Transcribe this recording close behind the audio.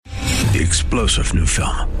The explosive new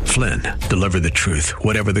film, Flynn, deliver the truth,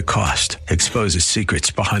 whatever the cost, exposes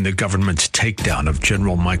secrets behind the government's takedown of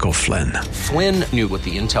General Michael Flynn. Flynn knew what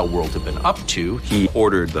the intel world had been up to. He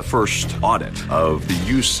ordered the first audit of the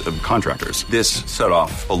use of contractors. This set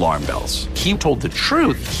off alarm bells. He told the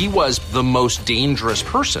truth. He was the most dangerous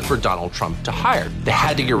person for Donald Trump to hire. They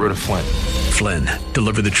had to get rid of Flynn. Flynn,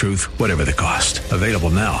 deliver the truth, whatever the cost. Available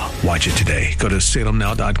now. Watch it today. Go to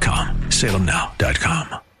salemnow.com.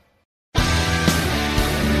 salemnow.com.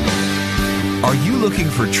 Are you looking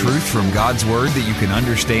for truth from God's Word that you can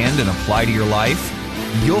understand and apply to your life?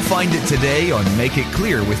 You'll find it today on Make It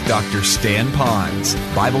Clear with Dr. Stan Ponz,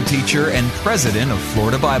 Bible teacher and president of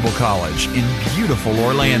Florida Bible College in beautiful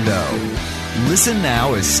Orlando. Listen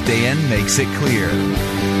now as Stan makes it clear.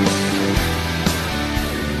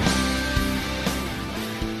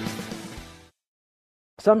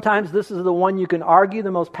 Sometimes this is the one you can argue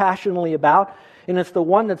the most passionately about, and it's the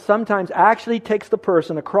one that sometimes actually takes the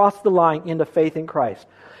person across the line into faith in Christ.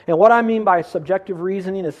 And what I mean by subjective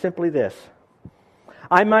reasoning is simply this.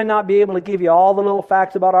 I might not be able to give you all the little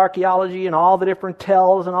facts about archaeology and all the different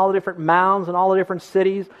tells and all the different mounds and all the different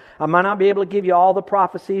cities. I might not be able to give you all the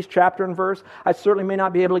prophecies, chapter and verse. I certainly may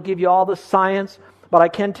not be able to give you all the science, but I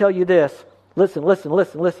can tell you this.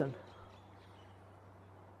 Listen.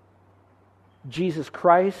 Jesus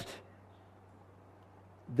Christ,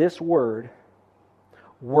 this Word,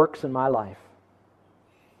 works in my life.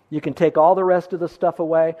 You can take all the rest of the stuff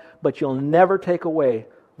away, but you'll never take away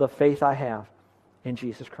the faith I have in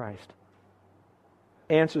Jesus Christ.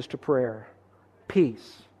 Answers to prayer,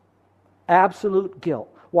 peace, absolute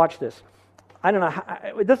guilt. Watch this. I don't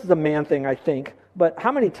know, this is a man thing, I think, but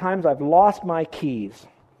how many times I've lost my keys?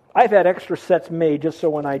 I've had extra sets made just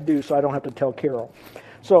so when I do, so I don't have to tell Carol.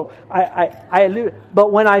 So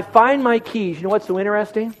but when I find my keys, you know what's so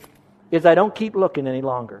interesting? Is I don't keep looking any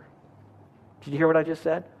longer. Did you hear what I just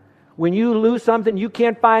said? When you lose something, you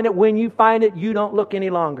can't find it. When you find it, you don't look any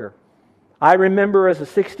longer. I remember as a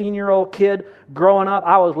 16-year-old kid growing up,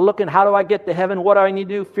 I was looking, how do I get to heaven? What do I need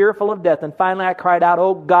to do? Fearful of death. And finally I cried out,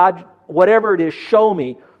 oh God, whatever it is, show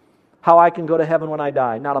me how I can go to heaven when I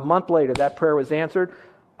die. Not a month later, that prayer was answered.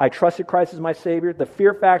 I trusted Christ as my Savior. The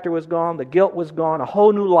fear factor was gone. The guilt was gone. A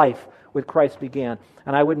whole new life with Christ began.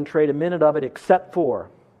 And I wouldn't trade a minute of it except for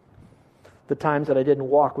the times that I didn't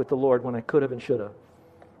walk with the Lord when I could have and should have.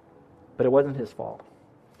 But it wasn't His fault.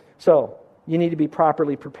 So, you need to be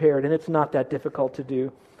properly prepared, and it's not that difficult to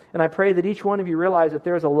do. And I pray that each one of you realize that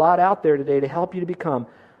there's a lot out there today to help you to become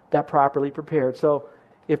that properly prepared. So,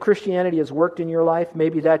 if Christianity has worked in your life,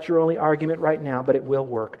 maybe that's your only argument right now, but it will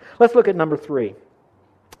work. Let's look at number 3.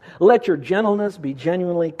 Let your gentleness be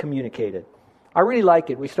genuinely communicated. I really like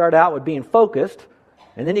it. We start out with being focused,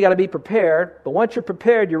 and then you got to be prepared. But once you're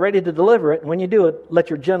prepared, you're ready to deliver it. And when you do it, let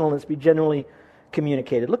your gentleness be genuinely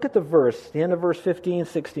communicated. Look at the verse, the end of verse 15,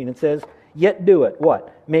 16. It says, yet do it.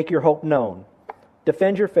 What? Make your hope known.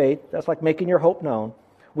 Defend your faith. That's like making your hope known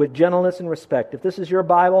with gentleness and respect. If this is your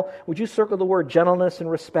Bible, would you circle the word gentleness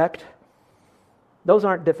and respect? Those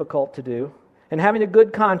aren't difficult to do. And having a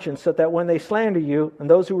good conscience so that when they slander you and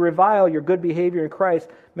those who revile your good behavior in Christ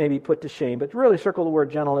may be put to shame. But really circle the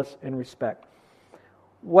word gentleness and respect.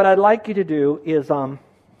 What I'd like you to do is, I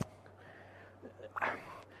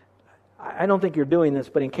don't think you're doing this,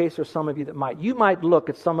 but in case there's some of you that might, you might look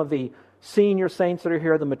at some of the senior saints that are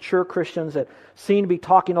here, the mature Christians that seem to be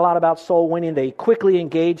talking a lot about soul winning. They quickly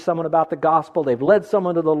engage someone about the gospel. They've led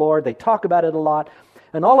someone to the Lord. They talk about it a lot.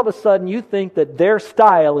 And all of a sudden you think that their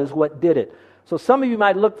style is what did it. So some of you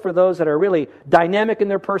might look for those that are really dynamic in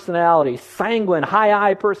their personality, sanguine,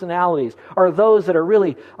 high-I personalities, or those that are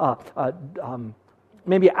really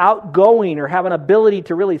maybe outgoing or have an ability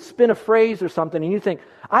to really spin a phrase or something, and you think,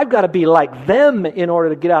 I've got to be like them in order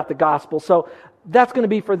to get out the gospel, so that's going to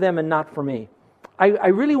be for them and not for me. I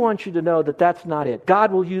really want you to know that that's not it.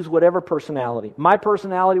 God will use whatever personality. My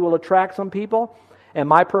personality will attract some people, and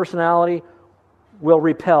my personality will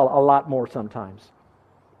repel a lot more sometimes.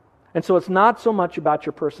 And so it's not so much about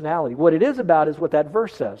your personality. What it is about is what that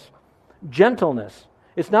verse says. Gentleness.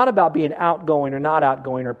 It's not about being outgoing or not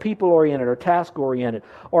outgoing, or people-oriented or task-oriented,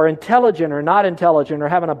 or intelligent or not intelligent, or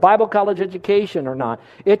having a Bible college education or not.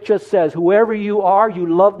 It just says, whoever you are, you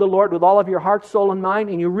love the Lord with all of your heart, soul, and mind,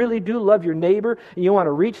 and you really do love your neighbor, and you want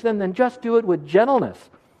to reach them, then just do it with gentleness.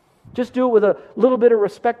 Just do it with a little bit of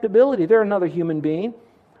respectability. They're another human being.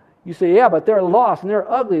 You say, yeah, but they're lost, and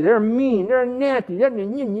they're ugly, they're mean, they're nasty. Let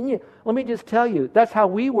me just tell you, that's how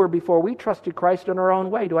we were before we trusted Christ in our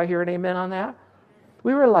own way. Do I hear an amen on that?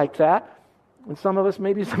 We were like that. And some of us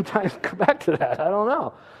maybe sometimes go back to that. I don't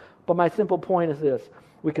know. But my simple point is this.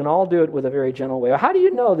 We can all do it with a very gentle way. How do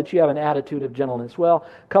you know that you have an attitude of gentleness? Well,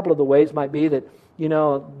 a couple of the ways might be that,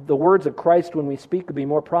 the words of Christ when we speak will be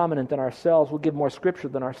more prominent than ourselves. We'll give more scripture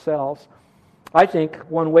than ourselves. I think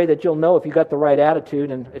one way that you'll know if you got the right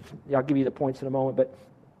attitude, and I'll give you the points in a moment, but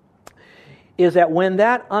is that when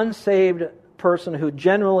that unsaved person who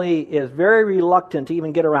generally is very reluctant to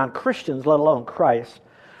even get around Christians, let alone Christ,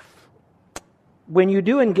 when you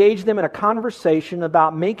do engage them in a conversation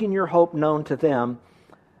about making your hope known to them,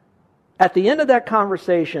 at the end of that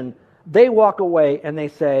conversation, they walk away and they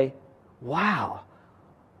say, wow,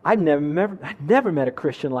 I've never met a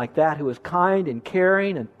Christian like that who was kind and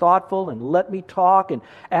caring and thoughtful and let me talk and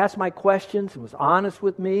ask my questions and was honest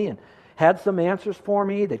with me and had some answers for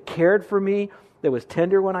me, that cared for me, that was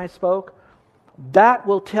tender when I spoke. That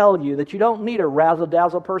will tell you that you don't need a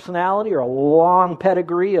razzle-dazzle personality or a long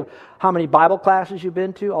pedigree of how many Bible classes you've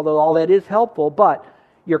been to, although all that is helpful, but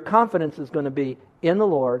your confidence is going to be in the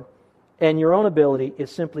Lord, and your own ability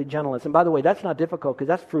is simply gentleness. And by the way, that's not difficult because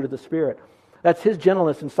that's fruit of the Spirit. That's His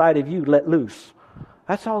gentleness inside of you let loose.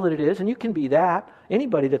 That's all that it is, and you can be that.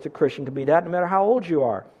 Anybody that's a Christian can be that, no matter how old you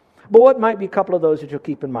are. But what might be a couple of those that you'll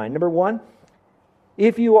keep in mind? Number one,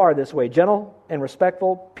 if you are this way, gentle and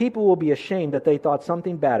respectful, people will be ashamed that they thought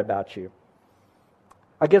something bad about you.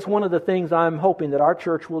 I guess one of the things I'm hoping that our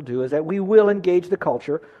church will do is that we will engage the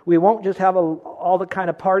culture. We won't just have all the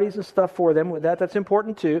kind of parties and stuff for them. That's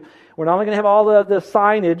important too. We're not only going to have all the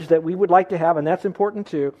signage that we would like to have, and that's important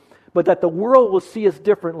too, but that the world will see us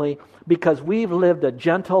differently because we've lived a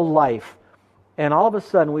gentle life. And all of a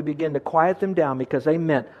sudden we begin to quiet them down because they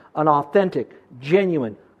meant an authentic,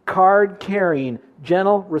 genuine, card-carrying,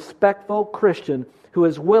 gentle, respectful Christian who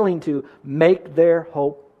is willing to make their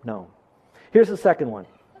hope known. Here's the second one.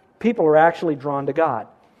 People are actually drawn to God.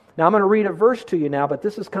 Now I'm going to read a verse to you now, but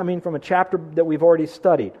this is coming from a chapter that we've already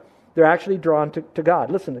studied. They're actually drawn to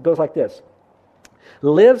God. Listen, it goes like this.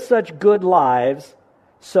 Live such good lives,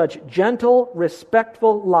 such gentle,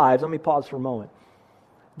 respectful lives. Let me pause for a moment.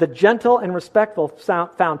 The gentle and respectful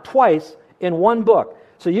found twice in one book.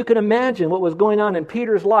 So you can imagine what was going on in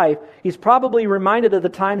Peter's life. He's probably reminded of the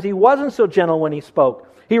times he wasn't so gentle when he spoke.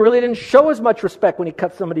 He really didn't show as much respect when he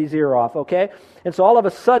cut somebody's ear off, okay? And so all of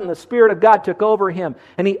a sudden, the Spirit of God took over him,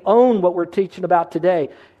 and he owned what we're teaching about today.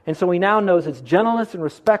 And so he now knows his gentleness and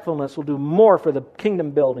respectfulness will do more for the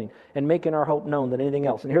kingdom building and making our hope known than anything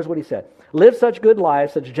else. And here's what he said. Live such good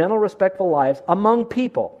lives, such gentle, respectful lives among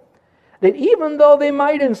people, that even though they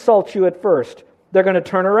might insult you at first, they're going to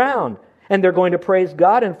turn around, and they're going to praise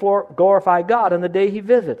God and glorify God on the day He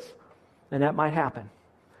visits. And that might happen.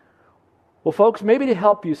 Well, folks, maybe to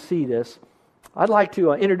help you see this, I'd like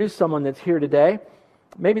to introduce someone that's here today.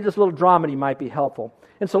 Maybe this little dramedy might be helpful.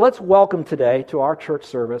 And so let's welcome today to our church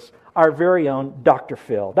service our very own Dr.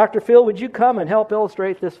 Phil. Dr. Phil, would you come and help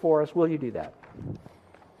illustrate this for us? Will you do that?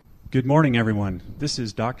 Good morning, everyone. This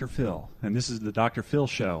is Dr. Phil, and this is the Dr. Phil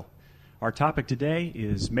Show. Our topic today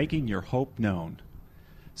is making your hope known.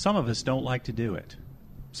 Some of us don't like to do it.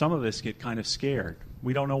 Some of us get kind of scared.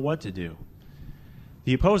 We don't know what to do.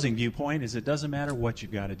 The opposing viewpoint is it doesn't matter what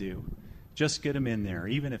you've got to do. Just get them in there,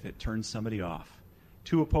 even if it turns somebody off.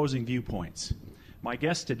 Two opposing viewpoints. My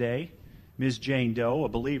guest today, Ms. Jane Doe, a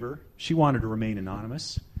believer, she wanted to remain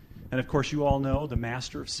anonymous. And of course, you all know the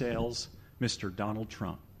master of sales, Mr. Donald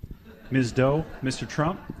Trump. Ms. Doe, Mr.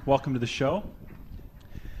 Trump, welcome to the show.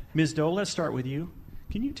 Ms. Doe, let's start with you.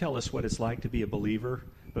 Can you tell us what it's like to be a believer,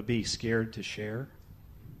 but be scared to share?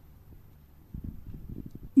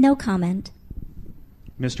 No comment.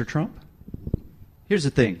 Mr. Trump? Here's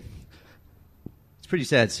the thing. It's pretty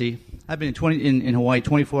sad, see? I've been in Hawaii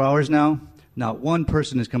 24 hours now. Not one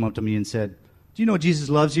person has come up to me and said, do you know Jesus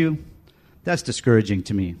loves you? That's discouraging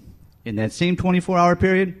to me. In that same 24-hour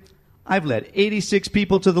period, I've led 86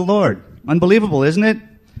 people to the Lord. Unbelievable, isn't it?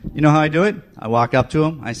 You know how I do it? I walk up to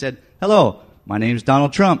them. I said, hello, my name's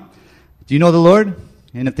Donald Trump. Do you know the Lord?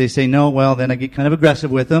 And if they say no, well, then I get kind of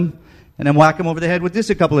aggressive with them, and then whack them over the head with this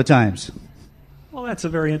a couple of times. Well, that's a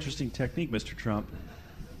very interesting technique, Mr. Trump.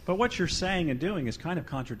 But what you're saying and doing is kind of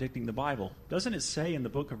contradicting the Bible. Doesn't it say in the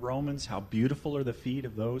book of Romans how beautiful are the feet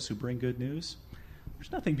of those who bring good news?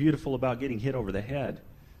 There's nothing beautiful about getting hit over the head,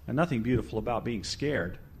 and nothing beautiful about being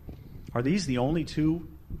scared. Are these the only two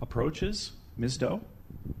approaches, Ms. Doe?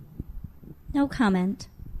 No comment.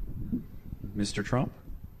 Mr. Trump?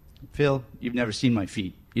 Phil, you've never seen my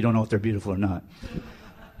feet. You don't know if they're beautiful or not.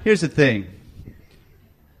 Here's the thing.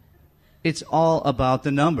 It's all about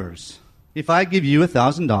the numbers. If I give you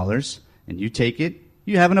 $1,000 and you take it,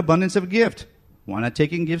 you have an abundance of a gift. Why not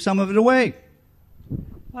take it and give some of it away?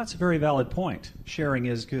 Well, that's a very valid point. Sharing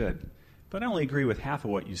is good. But I only agree with half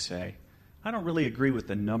of what you say. I don't really agree with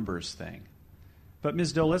the numbers thing. But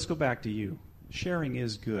Ms. Doe, let's go back to you. Sharing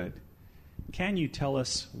is good. Can you tell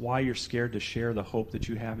us why you're scared to share the hope that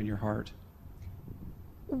you have in your heart?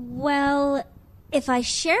 Well, if I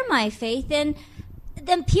share my faith, then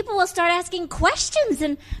people will start asking questions,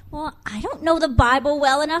 and, well, I don't know the Bible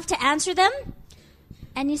well enough to answer them.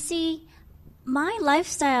 And you see, my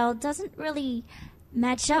lifestyle doesn't really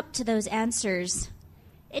match up to those answers.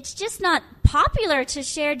 It's just not popular to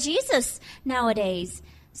share Jesus nowadays.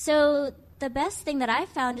 So the best thing that I've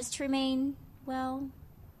found is to remain, well,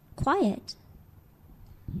 quiet.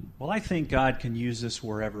 Well, I think God can use us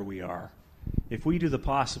wherever we are. If we do the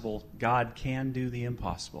possible, God can do the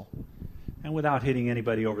impossible. And without hitting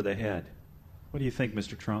anybody over the head. What do you think,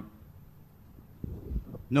 Mr. Trump?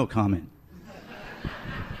 No comment.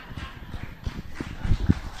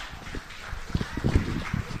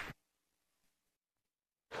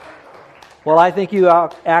 Well, I think you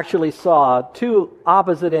actually saw two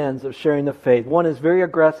opposite ends of sharing the faith. One is very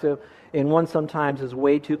aggressive, and one sometimes is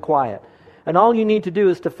way too quiet. And all you need to do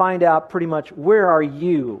is to find out pretty much where are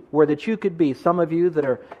you, where that you could be. Some of you that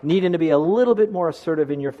are needing to be a little bit more assertive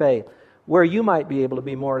in your faith, where you might be able to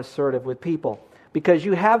be more assertive with people, because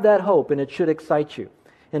you have that hope and it should excite you.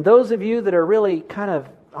 And those of you that are really kind of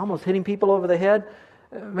almost hitting people over the head,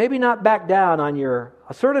 maybe not back down on your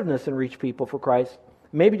assertiveness and reach people for Christ.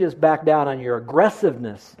 Maybe just back down on your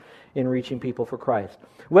aggressiveness in reaching people for Christ.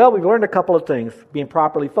 Well, we've learned a couple of things. Being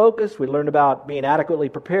properly focused, we learned about being adequately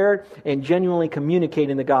prepared, and genuinely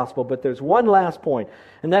communicating the gospel. But there's one last point,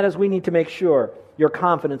 and that is we need to make sure your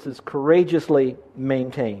confidence is courageously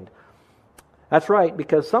maintained. That's right,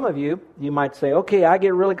 because some of you might say, okay, I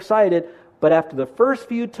get real excited, but after the first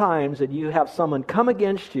few times that you have someone come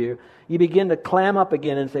against you, you begin to clam up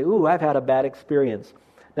again and say, ooh, I've had a bad experience.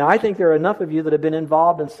 Now, I think there are enough of you that have been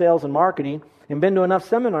involved in sales and marketing and been to enough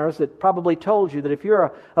seminars that probably told you that if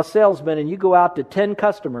you're a salesman and you go out to 10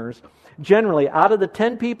 customers, generally out of the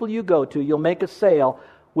 10 people you go to, you'll make a sale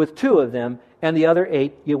with 2 of them, and the other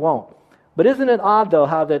 8 you won't. But isn't it odd, though,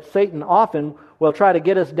 how that Satan often will try to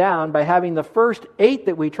get us down by having the first 8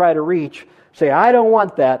 that we try to reach say, I don't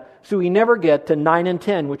want that, so we never get to 9 and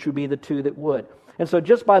 10, which would be the 2 that would. And so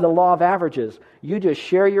just by the law of averages, you just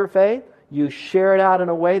share your faith, you share it out in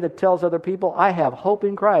a way that tells other people, I have hope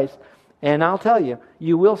in Christ. And I'll tell you,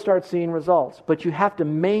 you will start seeing results. But you have to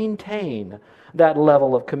maintain that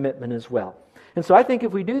level of commitment as well. And so I think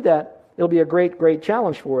if we do that, it'll be a great, great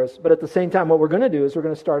challenge for us. But at the same time, what we're going to do is we're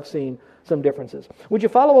going to start seeing some differences. Would you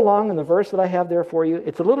follow along in the verse that I have there for you?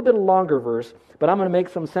 It's a little bit a longer verse, but I'm going to make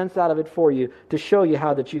some sense out of it for you to show you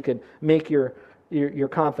how that you can make your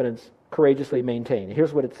confidence courageously maintained.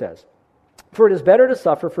 Here's what it says. For it is better to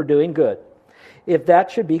suffer for doing good, if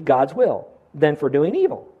that should be God's will, than for doing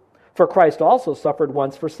evil. For Christ also suffered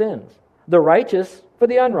once for sins, the righteous for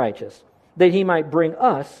the unrighteous, that he might bring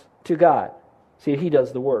us to God. See, he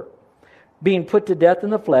does the work. Being put to death in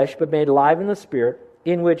the flesh, but made alive in the Spirit,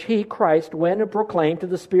 in which he, Christ, went and proclaimed to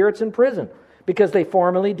the spirits in prison, because they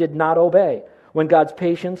formerly did not obey, when God's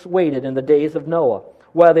patience waited in the days of Noah,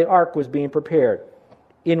 while the ark was being prepared,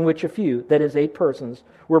 in which a few, that is 8 persons,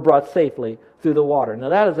 were brought safely through the water. Now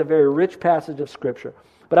that is a very rich passage of Scripture.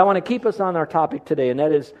 But I want to keep us on our topic today, and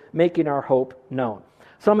that is making our hope known.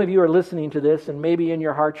 Some of you are listening to this, and maybe in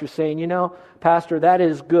your heart you're saying, you know, Pastor, that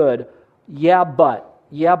is good. Yeah, but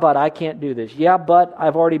I can't do this. Yeah, but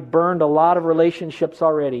I've already burned a lot of relationships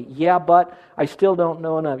already. Yeah, but I still don't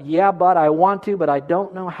know enough. Yeah, but I want to, but I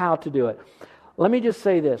don't know how to do it. Let me just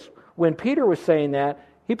say this. When Peter was saying that,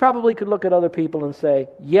 he probably could look at other people and say,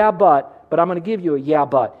 yeah, but I'm going to give you a yeah,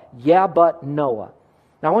 but Noah.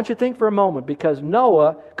 Now, I want you to think for a moment, because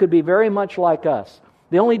Noah could be very much like us.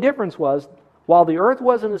 The only difference was, while the earth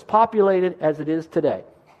wasn't as populated as it is today,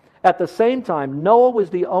 at the same time, Noah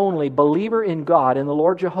was the only believer in God, in the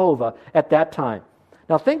Lord Jehovah, at that time.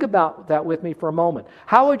 Now, think about that with me for a moment.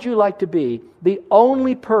 How would you like to be the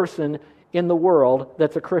only person in the world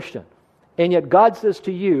that's a Christian? And yet God says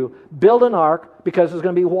to you, build an ark because there's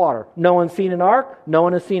going to be water. No one's seen an ark. No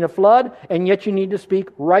one has seen a flood. And yet you need to speak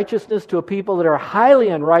righteousness to a people that are highly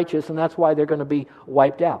unrighteous, and that's why they're going to be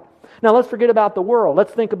wiped out. Now let's forget about the world.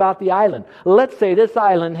 Let's think about the island. Let's say this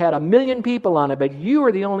island had 1 million people on it, but you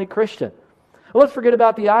are the only Christian. Let's forget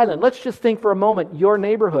about the island. Let's just think for a moment your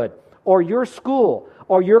neighborhood or your school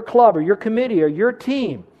or your club or your committee or your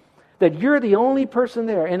team, that you're the only person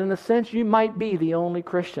there, and in a sense you might be the only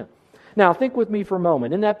Christian. Now, think with me for a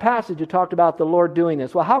moment. In that passage, it talked about the Lord doing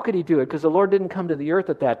this. Well, how could he do it? Because the Lord didn't come to the earth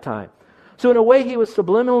at that time. So in a way, he was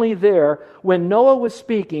subliminally there. When Noah was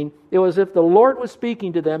speaking, it was as if the Lord was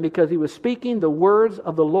speaking to them, because he was speaking the words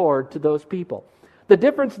of the Lord to those people. The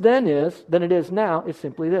difference then than it is now is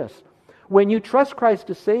simply this. When you trust Christ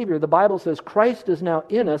as Savior, the Bible says Christ is now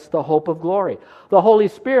in us, the hope of glory. The Holy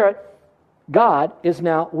Spirit, God, is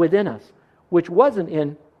now within us, who wasn't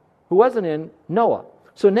in Noah.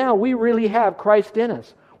 So now we really have Christ in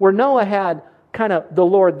us. Where Noah had kind of the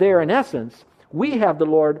Lord there in essence, we have the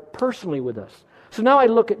Lord personally with us. So now I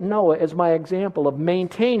look at Noah as my example of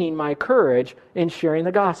maintaining my courage in sharing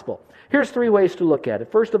the gospel. Here's 3 ways to look at it.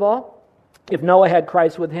 First of all, if Noah had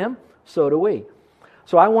Christ with him, so do we.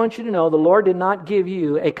 So I want you to know the Lord did not give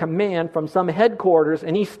you a command from some headquarters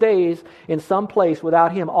and He stays in some place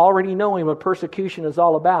without Him already knowing what persecution is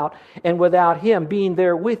all about and without Him being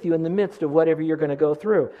there with you in the midst of whatever you're going to go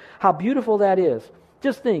through. How beautiful that is.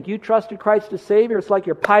 Just think, you trusted Christ as Savior, it's like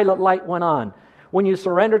your pilot light went on. When you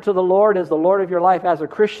surrender to the Lord as the Lord of your life as a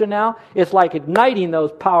Christian now, it's like igniting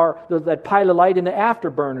that pilot light into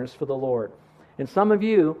afterburners for the Lord. And some of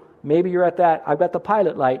you, maybe you're at that, I've got the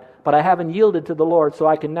pilot light, but I haven't yielded to the Lord, so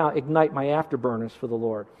I can now ignite my afterburners for the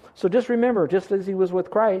Lord. So just remember, just as He was with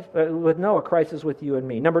with Noah, Christ is with you and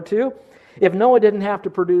me. Number 2, if Noah didn't have to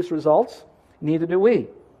produce results, neither do we.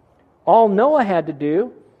 All Noah had to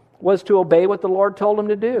do was to obey what the Lord told him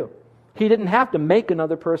to do. He didn't have to make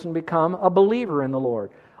another person become a believer in the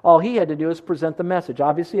Lord. All he had to do is present the message.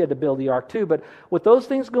 Obviously, he had to build the ark too, but with those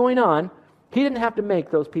things going on, he didn't have to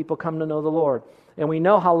make those people come to know the Lord. And we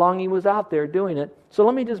know how long he was out there doing it. So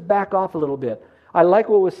let me just back off a little bit. I like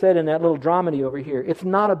what was said in that little dramedy over here. It's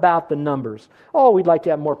not about the numbers. Oh, we'd like to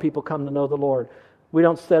have more people come to know the Lord. We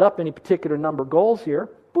don't set up any particular number goals here,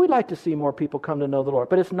 but we'd like to see more people come to know the Lord.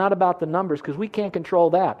 But it's not about the numbers because we can't control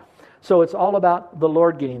that. So it's all about the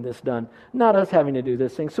Lord getting this done, not us having to do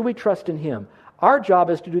this thing. So we trust in Him. Our job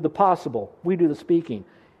is to do the possible. We do the speaking.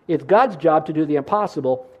 It's God's job to do the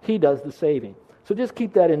impossible. He does the saving. So just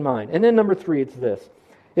keep that in mind. And then number 3, it's this.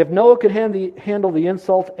 If Noah could handle the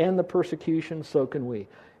insult and the persecution, so can we.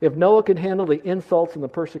 If Noah could handle the insults and the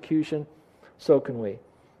persecution, so can we.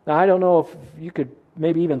 Now, I don't know if you could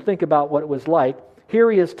maybe even think about what it was like. Here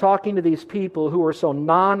he is talking to these people who are so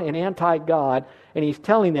non and anti-God, and he's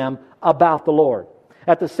telling them about the Lord.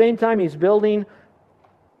 At the same time, he's building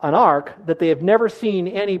an ark that they have never seen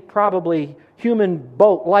any probably human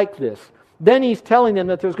boat like this. Then he's telling them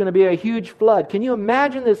that there's going to be a huge flood. Can you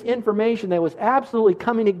imagine this information that was absolutely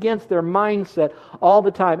coming against their mindset all the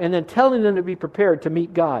time, and then telling them to be prepared to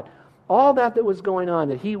meet God? All that was going on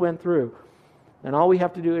that he went through. And all we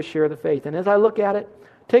have to do is share the faith. And as I look at it,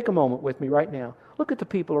 take a moment with me right now. Look at the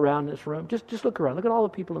people around this room. Just look around. Look at all the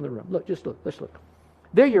people in the room. Look, just look. Let's look.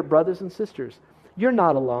 They're your brothers and sisters. You're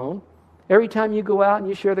not alone. Every time you go out and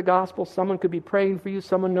you share the gospel, someone could be praying for you.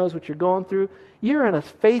 Someone knows what you're going through. You're in a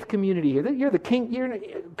faith community here. You're in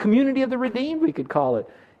a community of the redeemed, we could call it.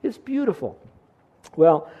 It's beautiful.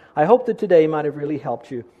 Well, I hope that today might have really helped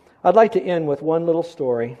you. I'd like to end with one little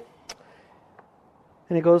story.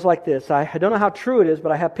 And it goes like this. I don't know how true it is,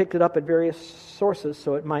 but I have picked it up at various sources,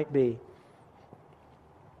 so it might be.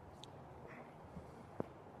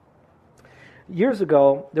 Years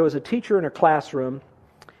ago, there was a teacher in her classroom,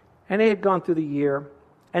 and they had gone through the year,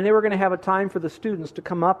 and they were going to have a time for the students to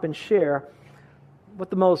come up and share what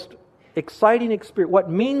the most exciting experience, what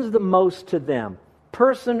means the most to them,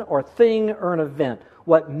 person or thing or an event,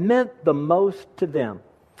 what meant the most to them.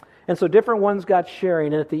 And so different ones got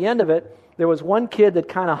sharing, and at the end of it, there was one kid that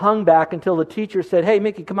kind of hung back until the teacher said, "Hey,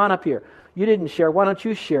 Mickey, come on up here. You didn't share. Why don't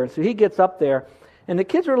you share?" So he gets up there, and the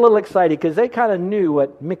kids were a little excited because they kind of knew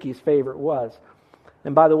what Mickey's favorite was.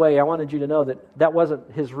 And by the way, I wanted you to know that that wasn't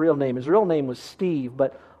his real name. His real name was Steve,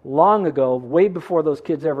 but long ago, way before those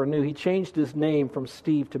kids ever knew, he changed his name from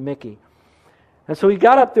Steve to Mickey. And so he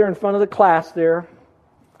got up there in front of the class there.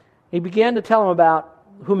 He began to tell them about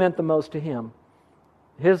who meant the most to him.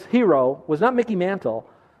 His hero was not Mickey Mantle.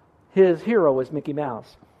 His hero was Mickey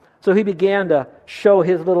Mouse. So he began to show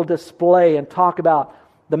his little display and talk about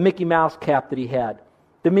the Mickey Mouse cap that he had,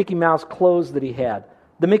 the Mickey Mouse clothes that he had,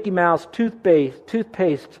 the Mickey Mouse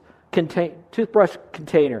toothbrush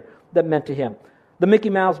container that meant to him, the Mickey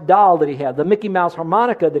Mouse doll that he had, the Mickey Mouse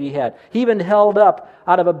harmonica that he had. He even held up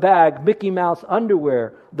out of a bag Mickey Mouse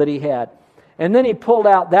underwear that he had. And then he pulled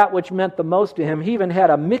out that which meant the most to him. He even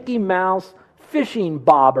had a Mickey Mouse fishing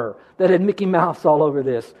bobber that had Mickey Mouse all over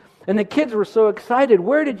this. And the kids were so excited.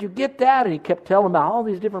 "Where did you get that?" And he kept telling them about all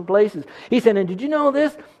these different places. He said, "And did you know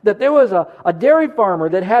this? That there was a dairy farmer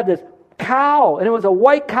that had this cow, and it was a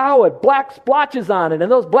white cow with black splotches on it,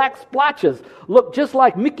 and those black splotches looked just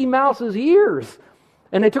like Mickey Mouse's ears.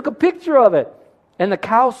 And they took a picture of it. And the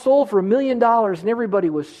cow sold for $1 million, and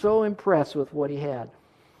everybody was so impressed with what he had."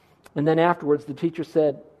 And then afterwards, the teacher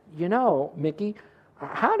said, "You know, Mickey,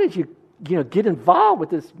 how did you get involved with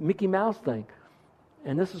this Mickey Mouse thing.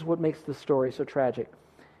 And this is what makes the story so tragic.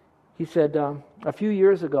 He said, a few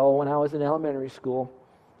years ago when I was in elementary school,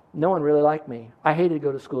 no one really liked me. I hated to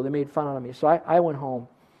go to school. They made fun of me. So I went home.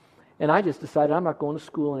 And I just decided I'm not going to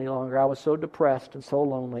school any longer. I was so depressed and so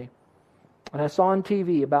lonely. And I saw on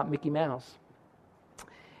TV about Mickey Mouse.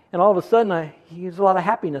 And all of a sudden, there's a lot of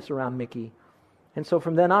happiness around Mickey. And so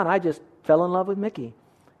from then on, I just fell in love with Mickey.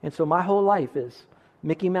 And so my whole life is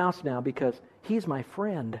Mickey Mouse now because he's my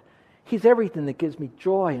friend. He's everything that gives me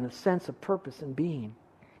joy and a sense of purpose and being.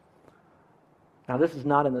 Now, this is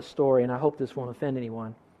not in the story, and I hope this won't offend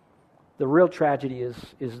anyone. The real tragedy is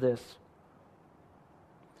this.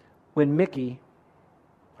 When Mickey,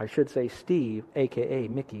 I should say Steve, a.k.a.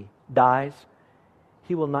 Mickey, dies,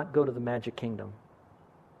 he will not go to the Magic Kingdom.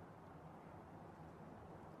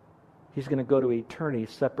 He's going to go to eternity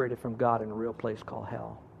separated from God in a real place called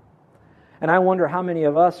hell. And I wonder how many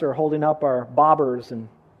of us are holding up our bobbers, and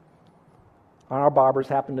our bobbers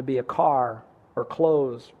happen to be a car or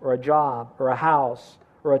clothes or a job or a house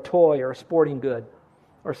or a toy or a sporting good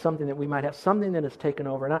or something that we might have, something that has taken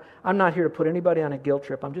over. And I'm not here to put anybody on a guilt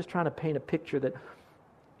trip. I'm just trying to paint a picture that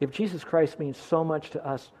if Jesus Christ means so much to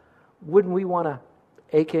us, wouldn't we want to,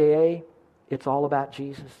 a.k.a., it's all about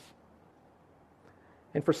Jesus?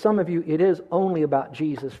 And for some of you, it is only about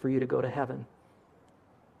Jesus for you to go to heaven.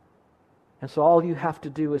 And so all you have to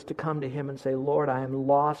do is to come to Him and say, Lord, I am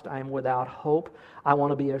lost. I am without hope. I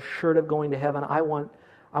want to be assured of going to heaven. I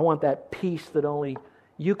want that peace that only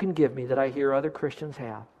You can give me that I hear other Christians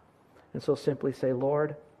have. And so simply say,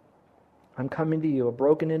 Lord, I'm coming to You, a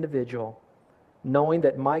broken individual, knowing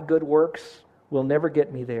that my good works will never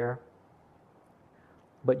get me there,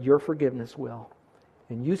 but Your forgiveness will.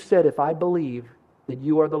 And You said if I believe that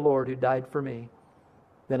You are the Lord who died for me,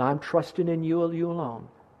 then I'm trusting in You alone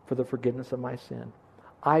for the forgiveness of my sin.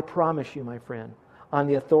 I promise you, my friend, on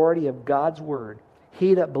the authority of God's Word,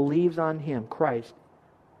 he that believes on Him, Christ,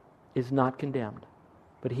 is not condemned.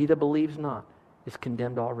 But he that believes not is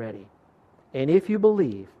condemned already. And if you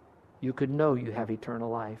believe, you could know you have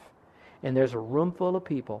eternal life. And there's a room full of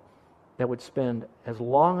people that would spend as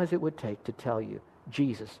long as it would take to tell you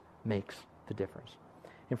Jesus makes the difference.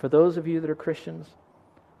 And for those of you that are Christians,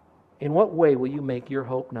 in what way will you make your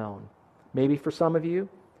hope known? Maybe for some of you,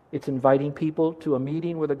 it's inviting people to a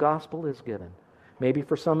meeting where the gospel is given. Maybe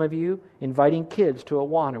for some of you, inviting kids to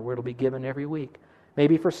Awana where it'll be given every week.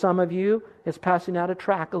 Maybe for some of you, it's passing out a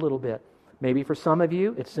tract a little bit. Maybe for some of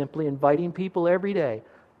you, it's simply inviting people every day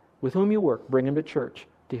with whom you work, bring them to church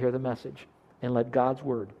to hear the message and let God's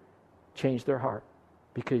Word change their heart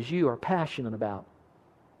because you are passionate about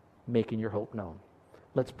making your hope known.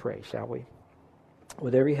 Let's pray, shall we?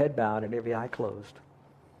 With every head bowed and every eye closed.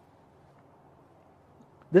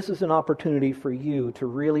 This is an opportunity for you to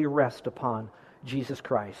really rest upon Jesus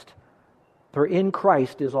Christ. For in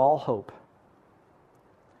Christ is all hope.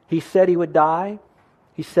 He said He would die.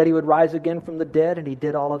 He said He would rise again from the dead, and He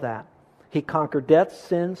did all of that. He conquered death,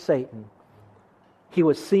 sin, Satan. He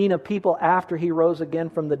was seen of people after He rose again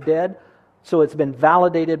from the dead, so it's been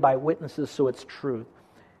validated by witnesses, so it's truth.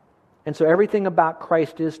 And so everything about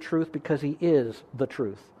Christ is truth because He is the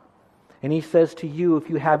truth. And He says to you, if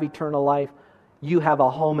you have eternal life, you have a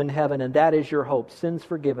home in heaven, and that is your hope, sins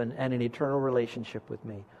forgiven, and an eternal relationship with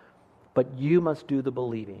me. But you must do the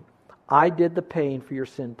believing. I did the paying for your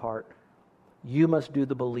sin part. You must do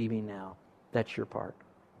the believing now. That's your part.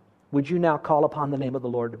 Would you now call upon the name of the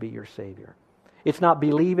Lord to be your Savior? It's not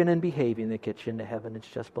believing and behaving that gets you into heaven. It's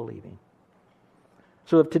just believing.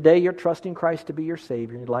 So if today you're trusting Christ to be your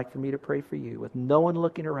Savior and you'd like for me to pray for you with no one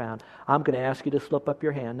looking around, I'm going to ask you to slip up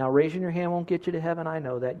your hand. Now, raising your hand won't get you to heaven. I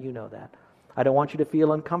know that. You know that. I don't want you to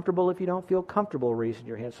feel uncomfortable if you don't feel comfortable raising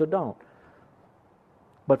your hand, so don't.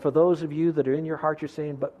 But for those of you that are in your heart, you're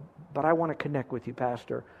saying, but I want to connect with you,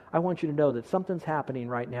 Pastor. I want you to know that something's happening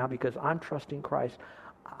right now because I'm trusting Christ.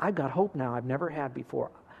 I've got hope now I've never had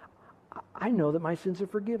before. I know that my sins are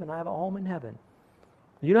forgiven. I have a home in heaven.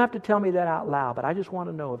 You don't have to tell me that out loud, but I just want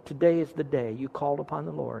to know if today is the day you called upon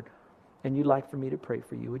the Lord and you'd like for me to pray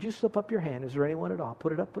for you. Would you slip up your hand? Is there anyone at all?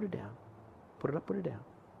 Put it up, put it down. Put it up, put it down.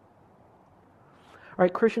 All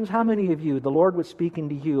right, Christians, how many of you, the Lord was speaking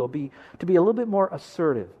to you, to be a little bit more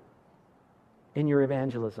assertive in your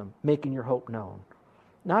evangelism, making your hope known?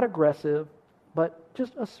 Not aggressive, but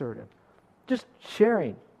just assertive. Just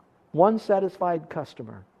sharing one satisfied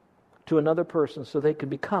customer to another person so they can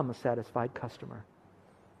become a satisfied customer.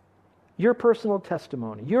 Your personal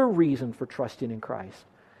testimony, your reason for trusting in Christ.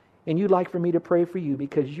 And you'd like for me to pray for you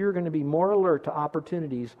because you're going to be more alert to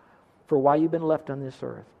opportunities for why you've been left on this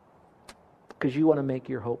earth. Because you want to make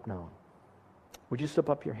your hope known. Would you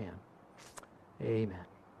slip up your hand? Amen.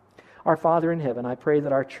 Our Father in heaven, I pray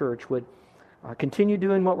that our church would continue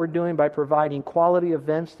doing what we're doing by providing quality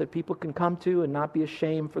events that people can come to and not be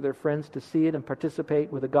ashamed for their friends to see it and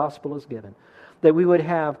participate where the gospel is given. That we would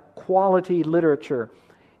have quality literature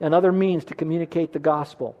and other means to communicate the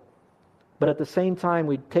gospel. But at the same time,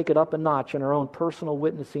 we'd take it up a notch in our own personal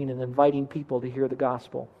witnessing and inviting people to hear the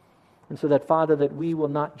gospel. And so that, Father, that we will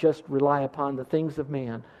not just rely upon the things of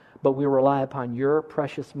man, but we rely upon your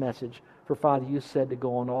precious message. For, Father, you said to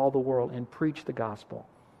go into all the world and preach the gospel.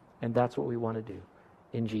 And that's what we want to do.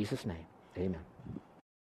 In Jesus' name, amen.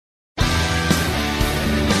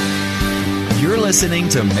 You're listening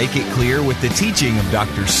to Make It Clear with the teaching of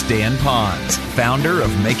Dr. Stan Ponz, founder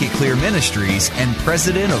of Make It Clear Ministries and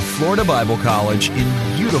president of Florida Bible College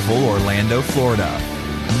in beautiful Orlando, Florida.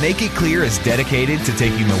 Make It Clear is dedicated to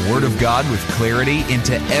taking the Word of God with clarity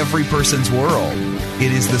into every person's world.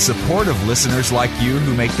 It is the support of listeners like you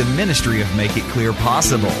who make the ministry of Make It Clear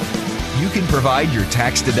possible. You can provide your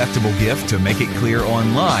tax-deductible gift to Make It Clear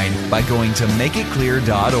online by going to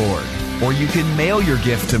makeitclear.org. Or you can mail your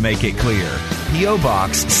gift to Make It Clear, P.O.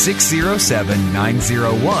 Box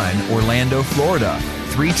 607901, Orlando, Florida,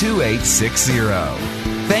 32860.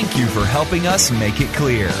 Thank you for helping us make it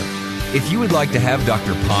clear. If you would like to have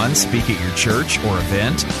Dr. Ponz speak at your church or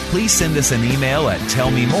event, please send us an email at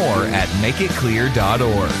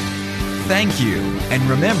tellmemore@makeitclear.org. Thank you, and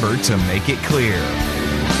remember to make it clear.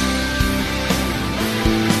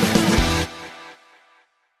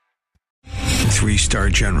 Three-star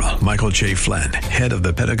General Michael J. Flynn, head of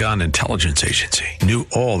the Pentagon Intelligence Agency, knew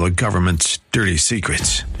all the government's dirty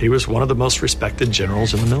secrets. He was one of the most respected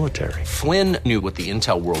generals in the military. Flynn knew what the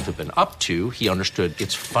intel world had been up to. He understood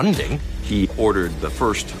its funding. He ordered the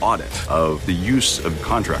first audit of the use of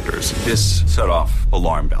contractors. This set off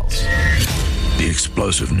alarm bells. The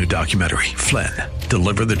explosive new documentary, Flynn,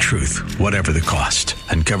 Deliver the Truth, Whatever the Cost,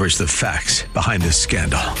 uncovers the facts behind this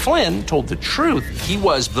scandal. Flynn told the truth. He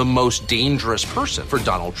was the most dangerous person for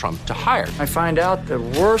Donald Trump to hire. I find out the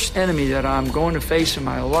worst enemy that I'm going to face in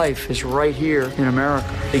my life is right here in America.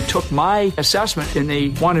 They took my assessment and they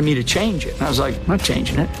wanted me to change it. And I was like, I'm not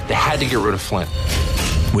changing it. They had to get rid of Flynn.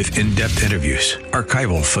 With in-depth interviews,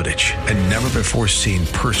 archival footage, and never-before-seen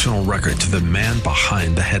personal records of the man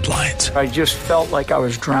behind the headlines. I just felt like I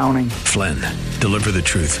was drowning. Flynn, Deliver the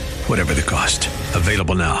Truth, Whatever the Cost.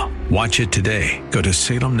 Available now. Watch it today. Go to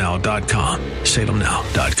salemnow.com.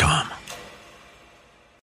 salemnow.com.